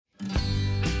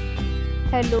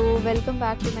Hello, welcome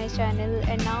back to my channel,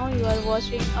 and now you are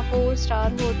watching a 4-star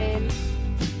hotel.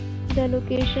 The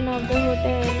location of the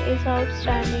hotel is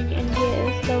outstanding and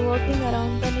guests are walking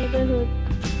around the neighborhood.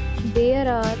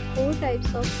 There are 4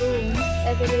 types of rooms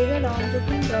available on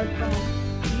booking.com.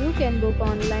 You can book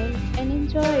online and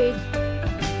enjoy it.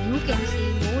 You can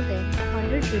see more than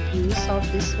 100 reviews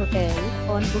of this hotel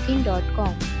on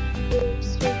booking.com.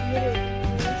 Its review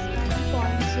rating is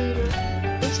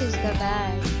 9.0, which is the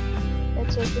best.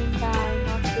 The check-in time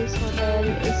of this hotel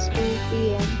is 2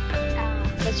 p.m.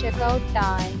 and the checkout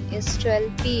time is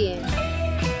 12 p.m.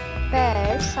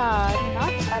 Pets are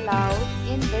not allowed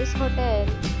in this hotel.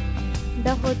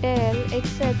 The hotel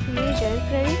accepts major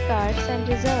credit cards and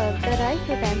reserves the right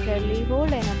to temporarily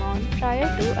hold an amount prior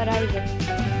to arrival.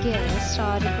 Guests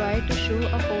are required to show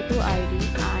a photo ID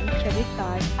and credit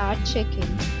card at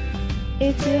check-in.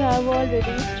 If you have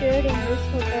already stayed in this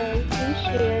hotel, please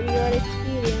share your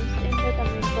experience in the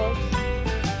comment box.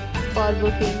 For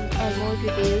booking or more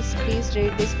details, please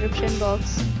read description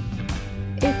box.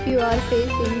 If you are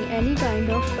facing any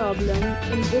kind of problem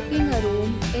in booking a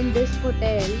room in this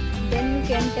hotel, then you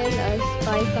can tell us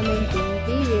by commenting.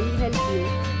 We will help you.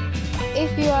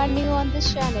 If you are new on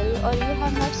this channel or you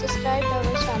have not subscribed our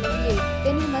channel yet,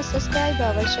 then you must subscribe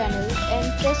our channel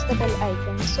and press the bell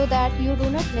icon so that you do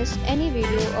not miss any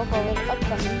video of our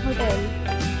upcoming hotel.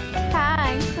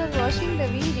 Thanks for watching the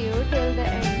video till the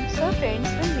end. So friends,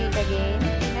 will meet again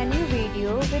in a new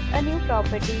video with a new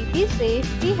property. Be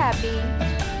safe, be happy.